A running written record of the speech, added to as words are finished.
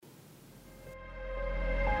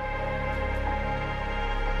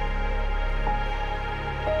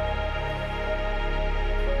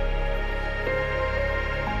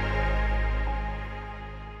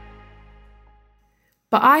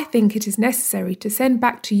But I think it is necessary to send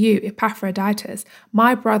back to you Epaphroditus,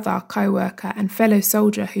 my brother, co-worker, and fellow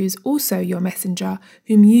soldier, who is also your messenger,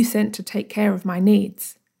 whom you sent to take care of my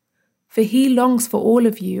needs. For he longs for all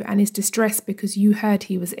of you and is distressed because you heard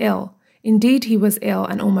he was ill. Indeed, he was ill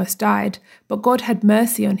and almost died, but God had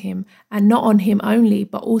mercy on him, and not on him only,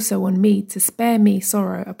 but also on me, to spare me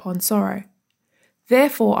sorrow upon sorrow.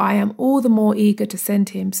 Therefore I am all the more eager to send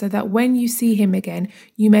him, so that when you see him again,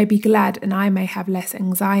 you may be glad and I may have less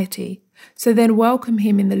anxiety. So then welcome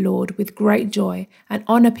him in the Lord with great joy, and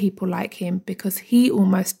honour people like him, because he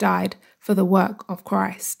almost died for the work of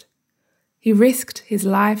Christ. He risked his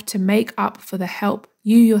life to make up for the help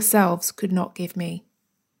you yourselves could not give me.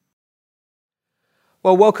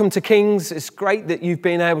 Well, welcome to Kings. It's great that you've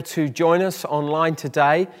been able to join us online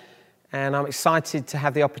today, and I'm excited to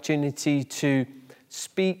have the opportunity to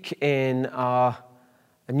speak in a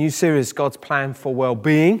new series, God's Plan for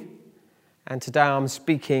Wellbeing. And today I'm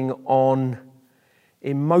speaking on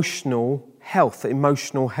emotional health.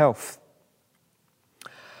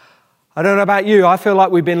 I don't know about you, I feel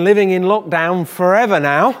like we've been living in lockdown forever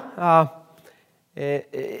now.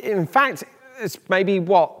 In fact, it's maybe,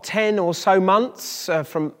 10 or so months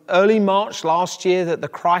from early March last year that the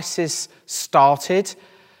crisis started.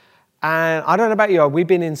 And I don't know about you, we've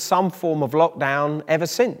been in some form of lockdown ever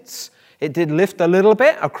since. It did lift a little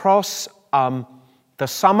bit across the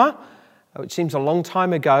summer, which seems a long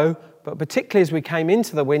time ago, but particularly as we came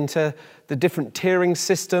into the winter, the different tiering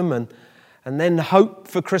system and then hope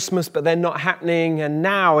for Christmas, but then not happening, and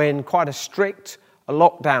now in quite a strict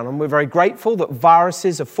lockdown. And we're very grateful that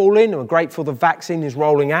viruses are falling, and we're grateful the vaccine is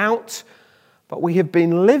rolling out, but we have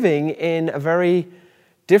been living in a very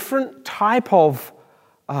different type of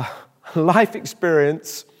life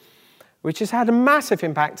experience, which has had a massive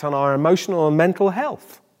impact on our emotional and mental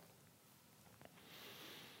health.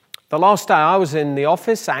 The last day I was in the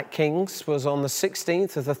office at King's was on the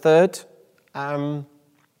 16th of the 3rd,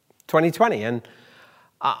 2020, and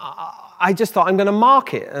I just thought I'm going to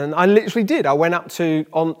mark it, and I literally did. I went up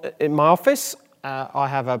in my office. I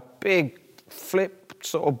have a big flip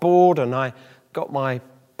sort of board, and I got my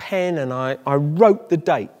pen and I wrote the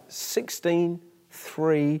date,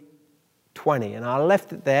 16/3/20, and I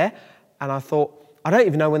left it there, and I thought, I don't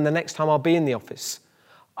even know when the next time I'll be in the office.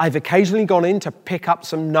 I've occasionally gone in to pick up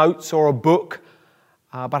some notes or a book,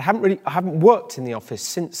 but I haven't worked in the office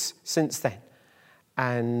since then.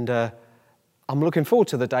 And I'm looking forward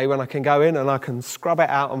to the day when I can go in and I can scrub it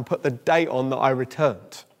out and put the date on that I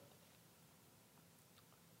returned.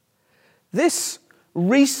 This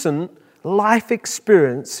recent life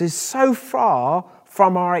experience is so far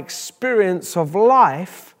from our experience of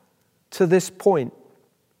life to this point.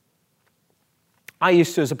 I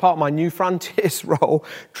used to, as a part of my New Frontiers role,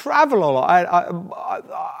 travel a lot.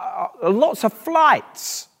 Lots of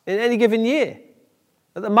flights in any given year.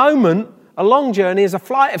 At the moment, a long journey is a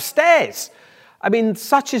flight of stairs. I mean,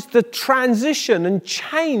 such is the transition and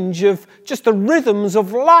change of just the rhythms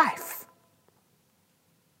of life.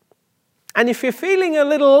 And if you're feeling a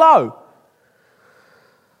little low,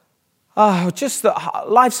 just that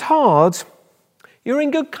life's hard, you're in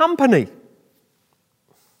good company.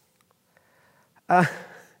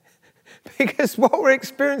 Because what we're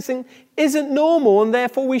experiencing isn't normal, and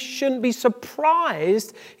therefore we shouldn't be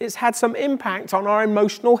surprised it's had some impact on our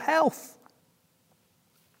emotional health.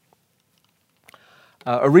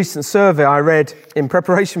 A recent survey I read in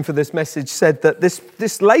preparation for this message said that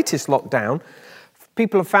this latest lockdown,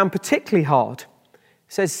 people have found particularly hard. It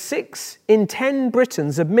says 6 in 10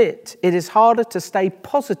 Britons admit it is harder to stay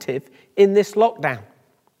positive in this lockdown.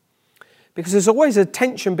 Because there's always a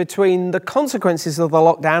tension between the consequences of the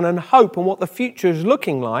lockdown and hope and what the future is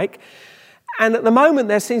looking like. And at the moment,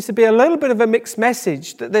 there seems to be a little bit of a mixed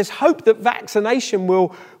message that there's hope that vaccination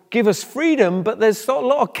will give us freedom, but there's a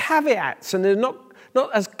lot of caveats and they're not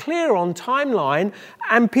as clear on timeline,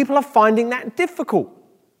 and people are finding that difficult.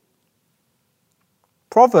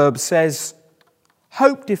 Proverbs says,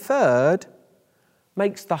 hope deferred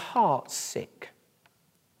makes the heart sick.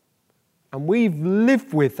 And we've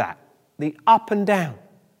lived with that. The up and down.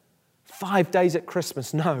 5 days at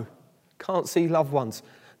Christmas, no, can't see loved ones.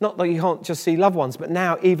 Not that you can't just see loved ones, but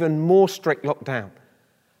now even more strict lockdown.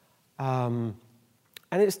 And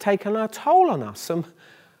it's taken a toll on us, and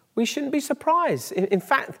we shouldn't be surprised. In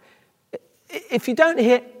fact, if you don't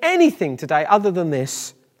hear anything today other than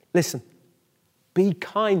this, listen, be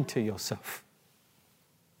kind to yourself.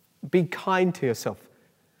 Be kind to yourself.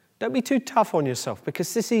 Don't be too tough on yourself,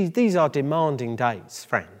 because these are demanding days,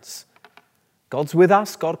 friends. God's with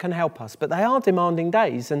us, God can help us, but they are demanding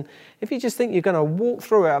days. And if you just think you're going to walk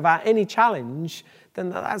through it without any challenge, then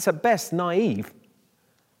that's at best naive.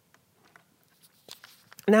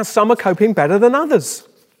 Now, some are coping better than others.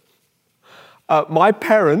 My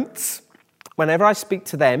parents, whenever I speak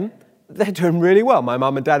to them, they're doing really well. My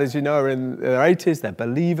mum and dad, as you know, are in their 80s. They're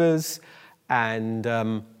believers, and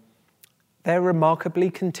they're remarkably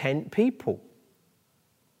content people.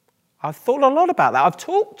 I've thought a lot about that. I've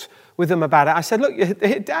talked with them about it. I said, look,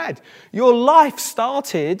 Dad, your life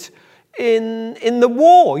started in the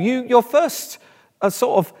war. Your first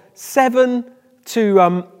sort of 7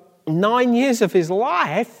 to 9 years of his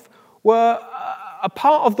life were a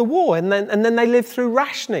part of the war, and then they lived through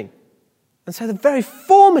rationing. And so the very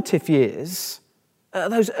formative years,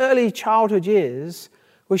 those early childhood years,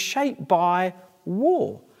 were shaped by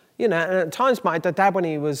war. You know, and at times my dad, when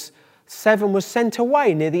he was 7, was sent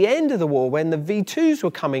away near the end of the war when the V2s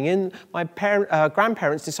were coming in. My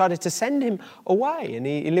grandparents decided to send him away, and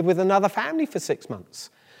he lived with another family for 6 months.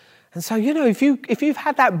 And so, you know, if you've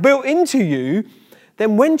had that built into you,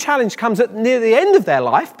 then when challenge comes at near the end of their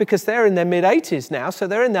life, because they're in their mid-80s now, so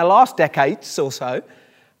they're in their last decades or so,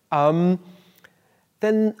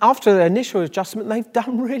 then after the initial adjustment, they've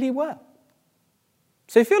done really well.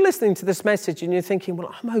 So if you're listening to this message and you're thinking,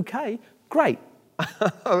 well, I'm okay, great.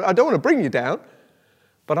 I don't want to bring you down,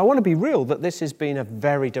 but I want to be real that this has been a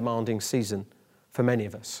very demanding season for many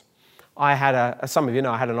of us. I had some of you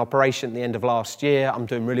know, I had an operation at the end of last year. I'm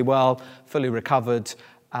doing really well, fully recovered.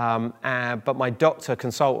 But my doctor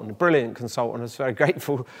consultant, a brilliant consultant, I was very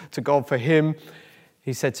grateful to God for him.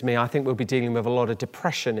 He said to me, I think we'll be dealing with a lot of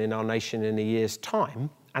depression in our nation in a year's time.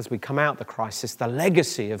 As we come out of the crisis, the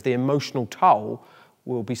legacy of the emotional toll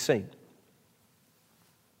will be seen.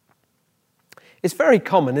 It's very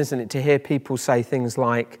common, isn't it, to hear people say things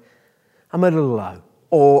like, I'm a little low,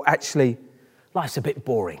 or actually, life's a bit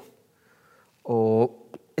boring, or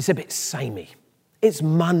it's a bit samey, it's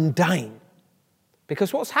mundane.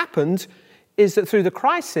 Because what's happened is that through the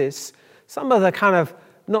crisis, some of the kind of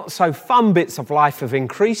not so fun bits of life have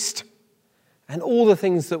increased, and all the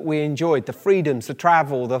things that we enjoyed, the freedoms, the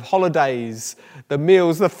travel, the holidays, the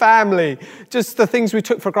meals, the family, just the things we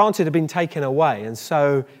took for granted have been taken away. And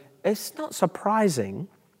so it's not surprising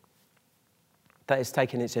that it's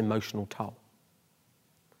taken its emotional toll.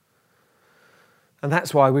 And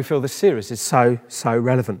that's why we feel this series is so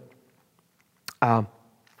relevant. And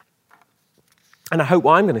I hope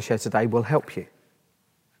what I'm going to share today will help you.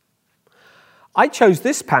 I chose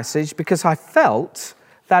this passage because I felt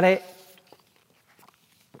that it,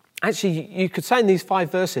 actually you could say in these 5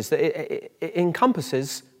 verses that it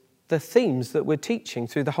encompasses the themes that we're teaching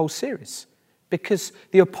through the whole series. Because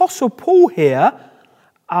the Apostle Paul here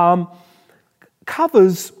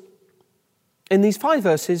covers, in these 5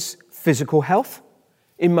 verses, physical health,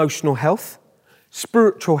 emotional health,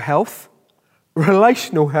 spiritual health,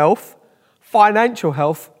 relational health, financial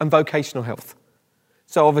health, and vocational health.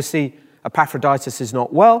 So obviously, Epaphroditus is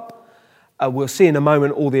not well. We'll see in a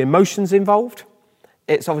moment all the emotions involved.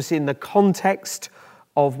 It's obviously in the context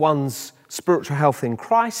of one's spiritual health in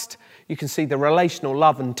Christ. You can see the relational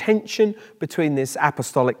love and tension between this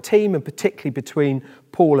apostolic team, and particularly between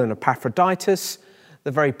Paul and Epaphroditus.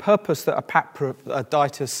 The very purpose that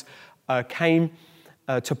Epaphroditus came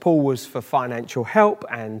to Paul was for financial help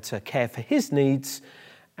and to care for his needs.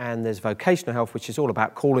 And there's vocational health, which is all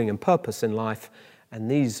about calling and purpose in life. And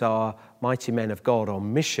these are mighty men of God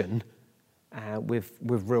on mission with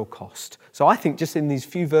real cost. So I think just in these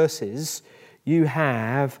few verses, you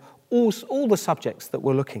have all the subjects that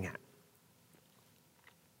we're looking at.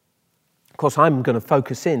 Of course, I'm going to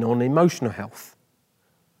focus in on emotional health.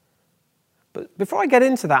 But before I get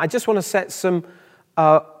into that, I just want to set some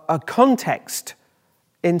a context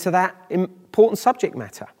into that important subject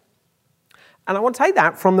matter. And I want to take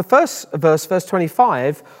that from the first verse, verse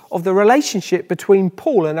 25, of the relationship between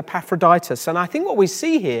Paul and Epaphroditus. And I think what we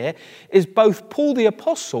see here is both Paul the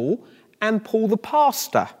Apostle and Paul the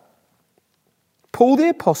Pastor. Paul the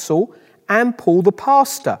Apostle and Paul the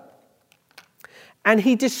Pastor. And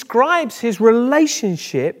he describes his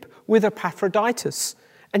relationship with Epaphroditus.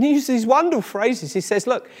 And he uses these wonderful phrases. He says,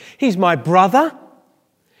 look, he's my brother,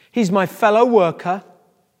 he's my fellow worker,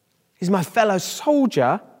 he's my fellow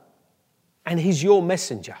soldier, and he's your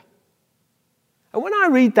messenger. And when I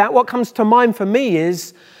read that, what comes to mind for me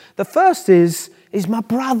is, the first is my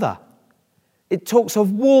brother. It talks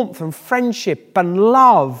of warmth and friendship and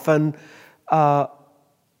love and an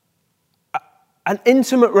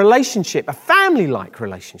intimate relationship, a family-like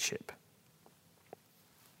relationship.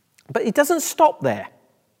 But it doesn't stop there.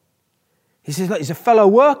 He says, look, he's a fellow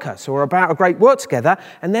worker, so we're about a great work together.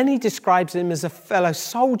 And then he describes him as a fellow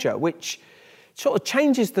soldier, which sort of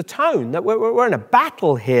changes the tone, that we're in a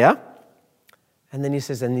battle here. And then he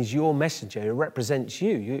says, and he's your messenger, he represents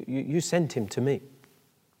you. You sent him to me.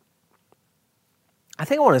 I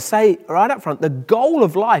think I want to say right up front, the goal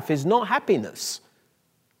of life is not happiness.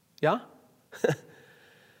 Yeah?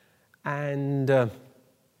 And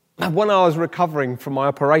when I was recovering from my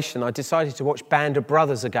operation, I decided to watch Band of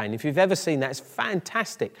Brothers again. If you've ever seen that, it's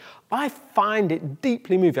fantastic. I find it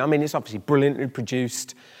deeply moving. I mean, it's obviously brilliantly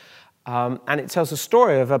produced. And it tells a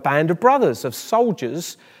story of a band of brothers, of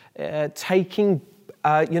soldiers taking,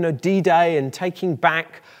 D-Day and taking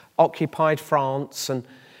back occupied France.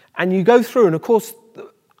 And you go through, and of course,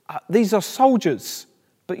 these are soldiers,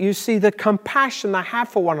 but you see the compassion they have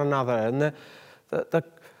for one another and the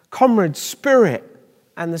comrade spirit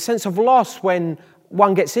and the sense of loss when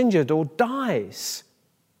one gets injured or dies.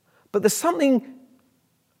 But there's something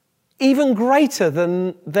even greater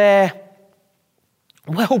than their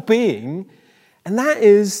well-being, and that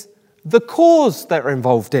is the cause they're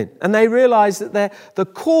involved in. And they realise that the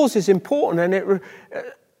cause is important, and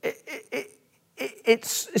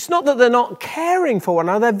it's not that they're not caring for one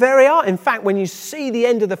another, they very are. In fact, when you see the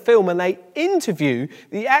end of the film and they interview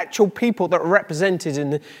the actual people that are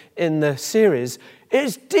represented in the series,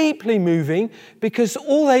 it's deeply moving, because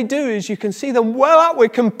all they do is you can see them well up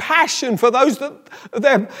with compassion for those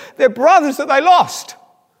their brothers that they lost.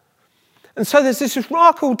 And so there's this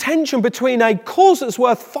remarkable tension between a cause that's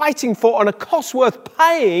worth fighting for and a cost worth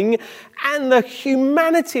paying, and the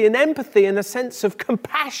humanity and empathy and a sense of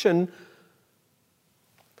compassion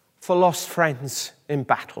for lost friends in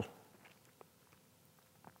battle.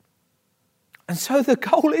 And so the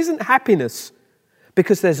goal isn't happiness,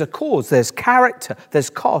 because there's a cause, there's character, there's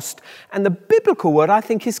cost. And the biblical word, I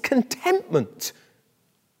think, is contentment.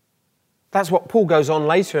 That's what Paul goes on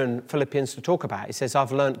later in Philippians to talk about. He says,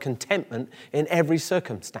 I've learned contentment in every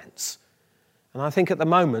circumstance. And I think at the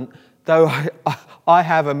moment, though I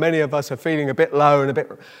have, and many of us are feeling a bit low and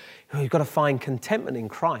you've got to find contentment in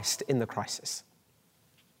Christ in the crisis.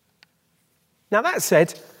 Now that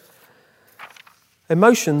said,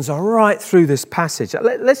 emotions are right through this passage.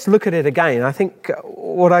 Let's look at it again. I think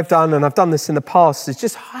what I've done, and I've done this in the past, is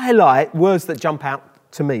just highlight words that jump out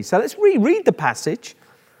to me. So let's reread the passage.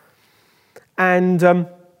 And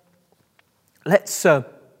let's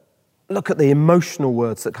look at the emotional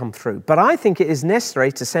words that come through. But I think it is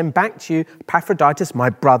necessary to send back to you Epaphroditus, my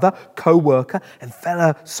brother, co-worker, and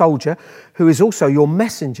fellow soldier, who is also your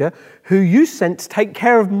messenger, who you sent to take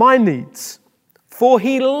care of my needs. For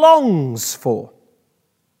he longs for.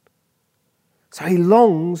 So he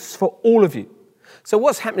longs for all of you. So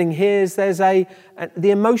what's happening here is there's the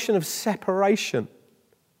emotion of separation.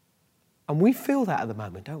 And we feel that at the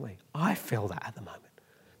moment, don't we? I feel that at the moment.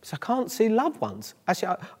 Because I can't see loved ones.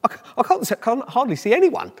 Actually, I can't hardly see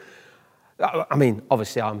anyone. I mean,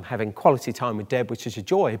 obviously I'm having quality time with Deb, which is a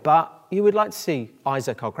joy, but you would like to see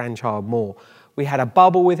Isaac, our grandchild, more. We had a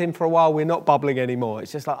bubble with him for a while. We're not bubbling anymore.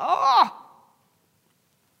 It's just like,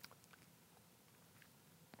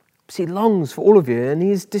 He longs for all of you, and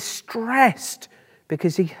he is distressed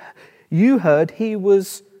because you heard he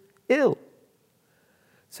was ill.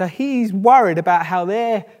 So he's worried about how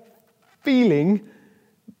they're feeling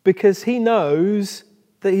because he knows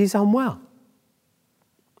that he's unwell.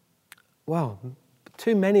 Well,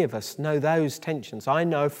 too many of us know those tensions. I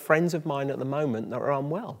know friends of mine at the moment that are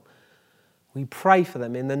unwell. We pray for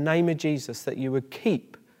them in the name of Jesus that you would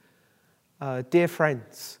keep dear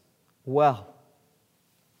friends well.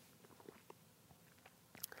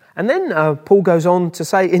 And then Paul goes on to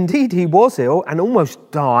say, indeed he was ill and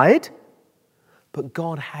almost died, but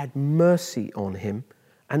God had mercy on him,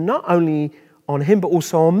 and not only on him, but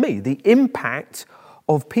also on me. The impact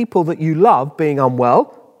of people that you love being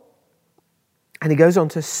unwell. And he goes on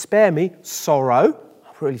to spare me sorrow.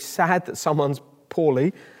 I'm really sad that someone's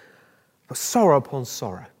poorly, but sorrow upon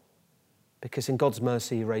sorrow, because in God's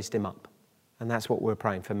mercy he raised him up. And that's what we're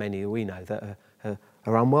praying for many we know that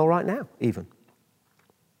are unwell right now, even.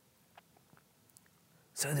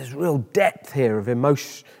 So there's real depth here of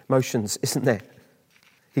emotions, isn't there?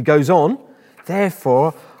 He goes on,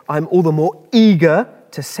 therefore, I'm all the more eager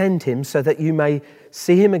to send him so that you may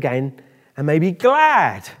see him again and may be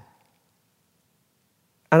glad.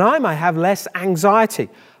 And I may have less anxiety.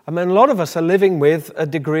 I mean, a lot of us are living with a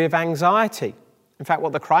degree of anxiety. In fact,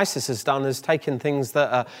 what the crisis has done is taken things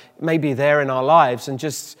that are maybe there in our lives and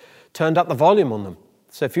just turned up the volume on them.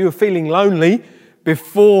 So if you were feeling lonely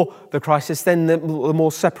before the crisis, then the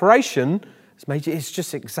more separation it's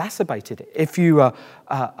just exacerbated it. If you are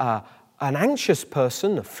an anxious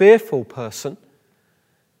person, a fearful person,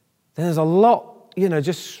 then there's a lot,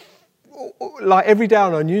 just like every day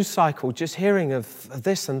on our news cycle, just hearing of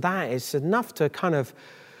this and that is enough to kind of,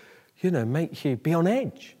 make you be on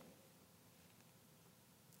edge.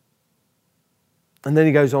 And then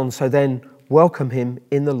he goes on, so then welcome him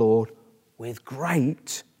in the Lord with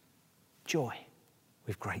great joy.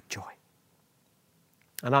 With great joy.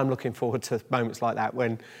 And I'm looking forward to moments like that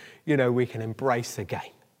when, we can embrace again.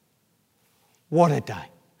 What a day.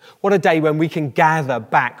 What a day when we can gather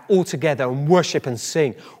back all together and worship and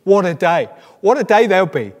sing. What a day. What a day there'll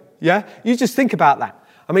be. Yeah? You just think about that.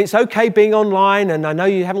 I mean, it's okay being online, and I know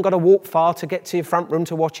you haven't got to walk far to get to your front room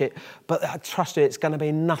to watch it, but I trust you, it's going to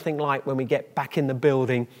be nothing like when we get back in the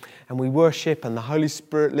building and we worship and the Holy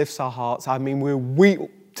Spirit lifts our hearts. I mean, we'll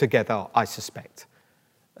weep together, I suspect,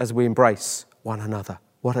 as we embrace one another.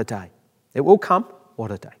 What a day. It will come.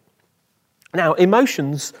 What a day. Now,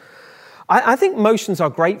 emotions, I think emotions are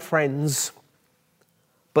great friends,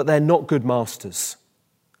 but they're not good masters.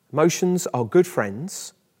 Emotions are good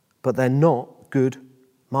friends, but they're not good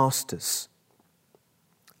masters.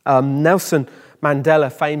 Nelson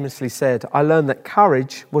Mandela famously said, "I learned that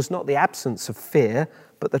courage was not the absence of fear,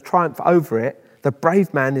 but the triumph over it. The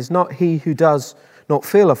brave man is not he who does not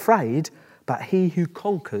feel afraid, but he who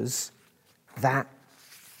conquers that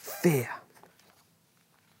fear."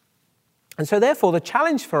 And so therefore, the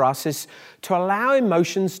challenge for us is to allow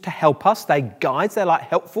emotions to help us. They're guides, they're like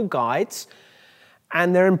helpful guides,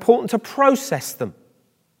 and they're important to process them.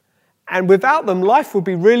 And without them, life would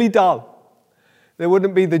be really dull. There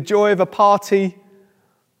wouldn't be the joy of a party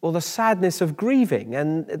or the sadness of grieving.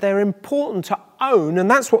 And they're important to own, and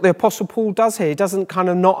that's what the Apostle Paul does here. He doesn't kind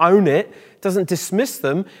of not own it, doesn't dismiss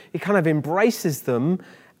them. He kind of embraces them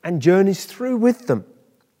and journeys through with them.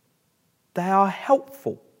 They are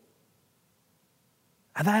helpful.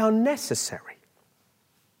 And they are necessary.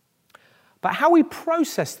 But how we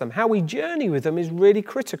process them, how we journey with them is really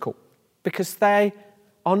critical, because they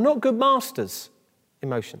are not good masters,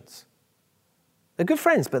 emotions. They're good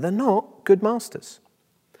friends, but they're not good masters.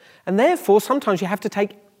 And therefore, sometimes you have to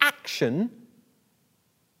take action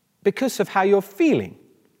because of how you're feeling.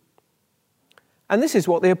 And this is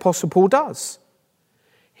what the Apostle Paul does.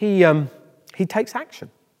 He takes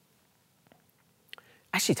action.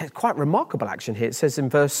 Actually, it takes quite remarkable action here. It says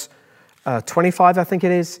in verse 25, I think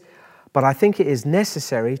it is, "But I think it is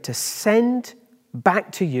necessary to send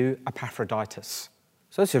back to you Epaphroditus."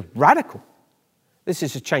 So this is radical. This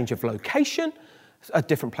is a change of location, a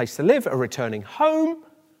different place to live, a returning home.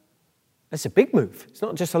 It's a big move. It's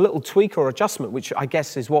not just a little tweak or adjustment, which I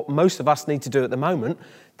guess is what most of us need to do at the moment.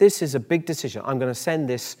 This is a big decision. I'm going to send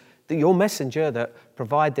your messenger that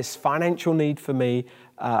provide this financial need for me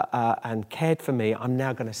and cared for me, I'm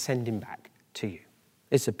now going to send him back to you.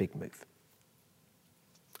 It's a big move.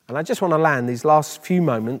 And I just want to land these last few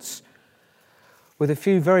moments with a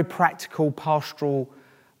few very practical pastoral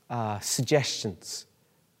suggestions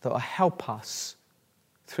that will help us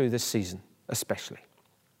through this season, especially.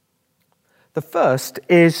 The first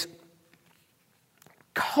is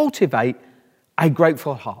cultivate a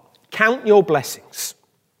grateful heart. Count your blessings.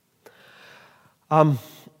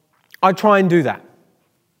 I try and do that.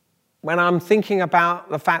 When I'm thinking about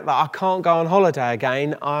the fact that I can't go on holiday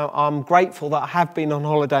again, I'm grateful that I have been on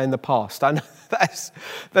holiday in the past. I know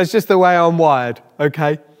that's just the way I'm wired,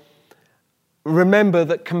 okay? Remember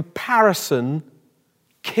that comparison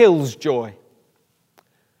kills joy.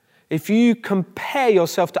 If you compare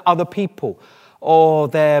yourself to other people, or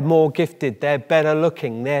they're more gifted, they're better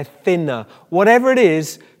looking, they're thinner, whatever it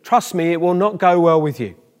is, trust me, it will not go well with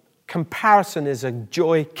you. Comparison is a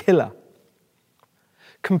joy killer.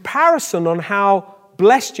 Comparison on how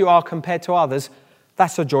blessed you are compared to others,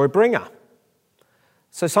 that's a joy bringer.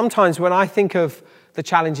 So sometimes when I think of the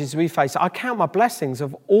challenges we face, I count my blessings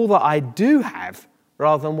of all that I do have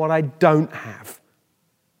rather than what I don't have.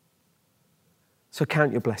 So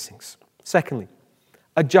count your blessings. Secondly,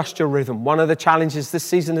 adjust your rhythm. One of the challenges this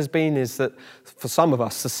season has been is that for some of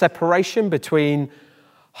us, the separation between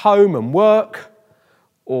home and work,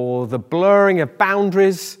 or the blurring of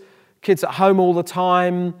boundaries, kids at home all the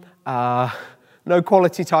time, no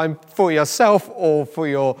quality time for yourself or for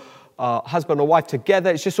your husband or wife together.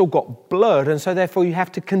 It's just all got blurred, and so therefore you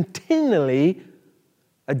have to continually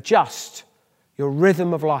adjust your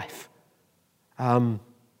rhythm of life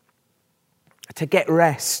to get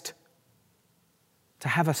rest, to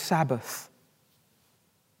have a Sabbath.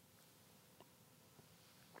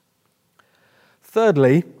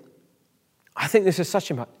 Thirdly, I think this is such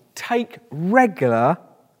important. Take regular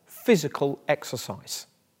physical exercise.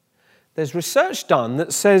 There's research done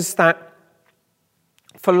that says that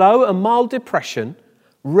for low and mild depression,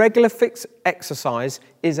 regular fixed exercise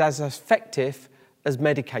is as effective as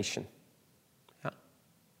medication. Yeah.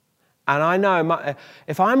 And I know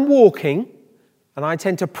if I'm walking, and I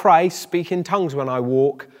tend to pray, speak in tongues when I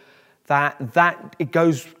walk, that it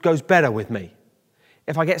goes better with me.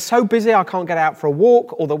 if I get so busy I can't get out for a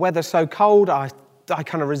walk, or the weather's so cold I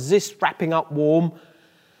kind of resist wrapping up warm,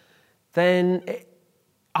 then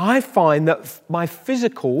I find that my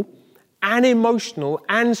physical and emotional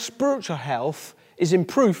and spiritual health is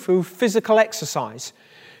improved through physical exercise.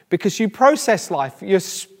 Because you process life.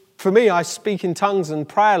 For me, I speak in tongues and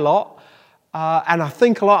pray a lot, and I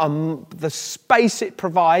think a lot of the space it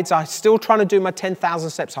provides. I'm still trying to do my 10,000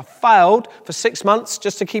 steps. I failed for 6 months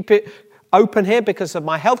just to keep it open here because of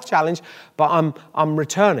my health challenge, but I'm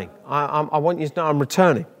returning. I want you to know I'm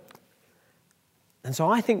returning. And so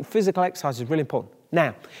I think physical exercise is really important.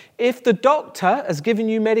 Now, if the doctor has given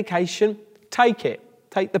you medication, take it.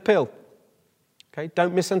 Take the pill. Okay,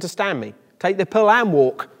 don't misunderstand me. Take the pill and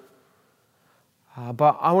walk.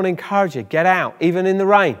 But I want to encourage you, get out, even in the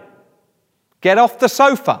rain. Get off the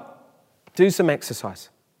sofa. Do some exercise.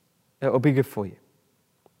 It will be good for you.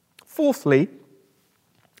 Fourthly,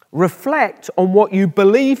 reflect on what you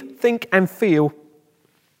believe, think, and feel.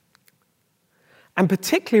 And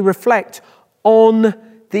particularly reflect on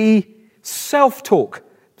the self-talk,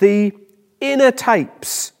 the inner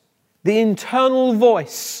tapes, the internal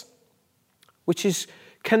voice, which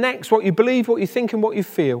connects what you believe, what you think, and what you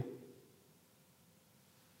feel.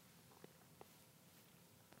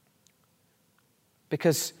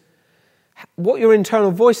 Because what your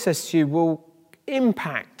internal voice says to you will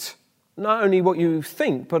impact not only what you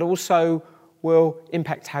think, but also will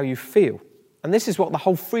impact how you feel. And this is what the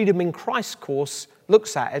whole Freedom in Christ course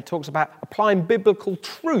looks at. It talks about applying biblical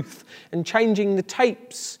truth and changing the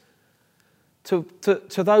tapes to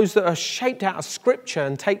those that are shaped out of Scripture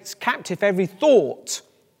and takes captive every thought.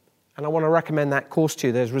 And I want to recommend that course to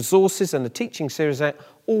you. There's resources and a teaching series there,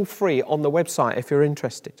 all free on the website if you're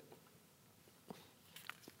interested.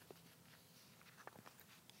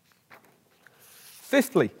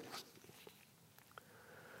 Fifthly,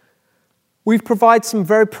 we've provided some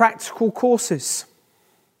very practical courses.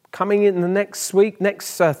 Coming in the next week,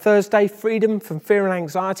 next Thursday, Freedom from Fear and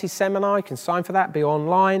Anxiety seminar. You can sign for that, be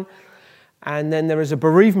online. And then there is a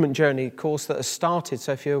bereavement journey course that has started.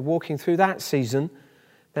 So if you're walking through that season,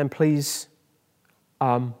 then please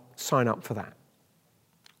sign up for that.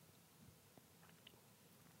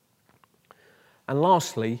 And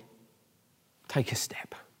lastly, take a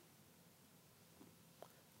step.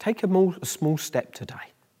 Take a small step today.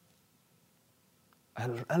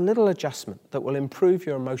 A little adjustment that will improve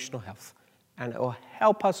your emotional health, and it will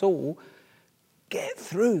help us all get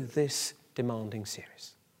through this demanding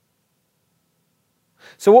series.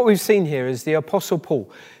 So what we've seen here is the Apostle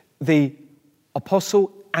Paul, the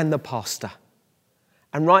apostle and the pastor.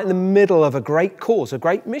 And right in the middle of a great cause, a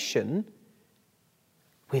great mission,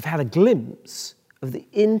 we've had a glimpse of the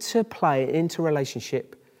interplay,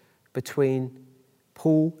 interrelationship between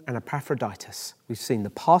Paul and Epaphroditus. We've seen the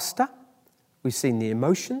pastor, we've seen the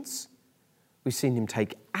emotions, we've seen him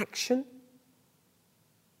take action,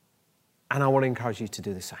 and I want to encourage you to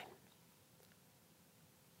do the same.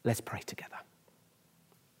 Let's pray together.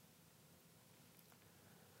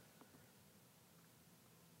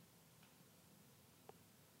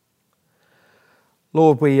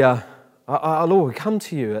 Lord, we come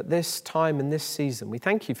to you at this time and this season. We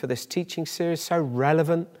thank you for this teaching series, so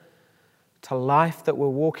relevant to life that we're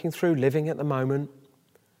walking through, living at the moment.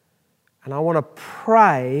 And I want to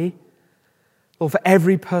pray, Lord, for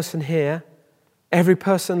every person here, every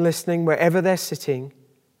person listening, wherever they're sitting,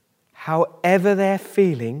 however they're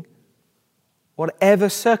feeling, whatever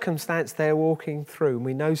circumstance they're walking through. And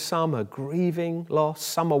we know some are grieving loss,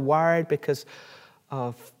 some are worried because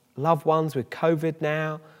of loved ones with COVID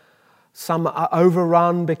now, some are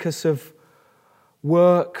overrun because of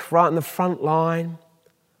work right in the front line,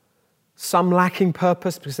 some lacking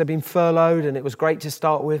purpose because they've been furloughed and it was great to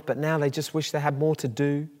start with, but now they just wish they had more to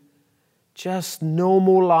do. Just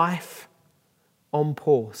normal life on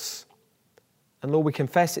pause. And Lord, we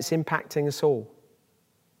confess it's impacting us all.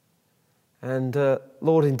 And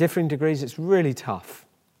Lord, in differing degrees, it's really tough.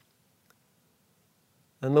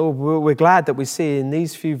 And Lord, we're glad that we see in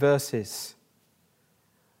these few verses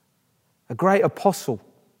a great apostle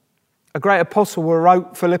who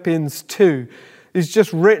wrote Philippians 2, who's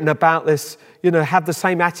just written about this, have the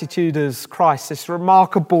same attitude as Christ, this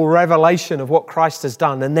remarkable revelation of what Christ has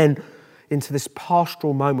done, and then into this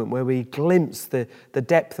pastoral moment where we glimpse the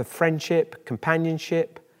depth of friendship,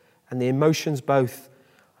 companionship, and the emotions both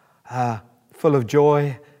full of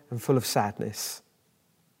joy and full of sadness.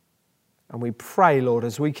 And we pray, Lord,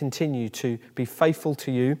 as we continue to be faithful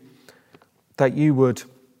to you, that you would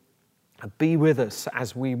be with us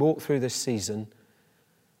as we walk through this season.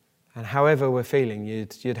 And however we're feeling,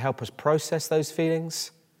 you'd help us process those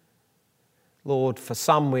feelings. Lord, for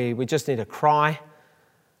some, we just need a cry.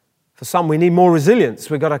 For some, we need more resilience.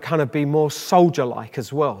 We've got to kind of be more soldier-like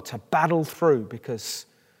as well, to battle through, because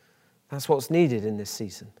that's what's needed in this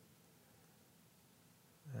season.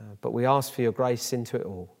 But we ask for your grace into it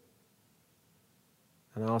all.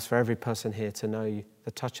 And I ask for every person here to know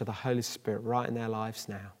the touch of the Holy Spirit right in their lives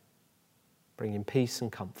now, bringing peace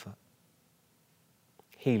and comfort,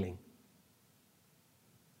 healing.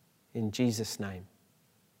 In Jesus' name,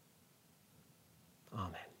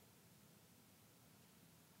 amen.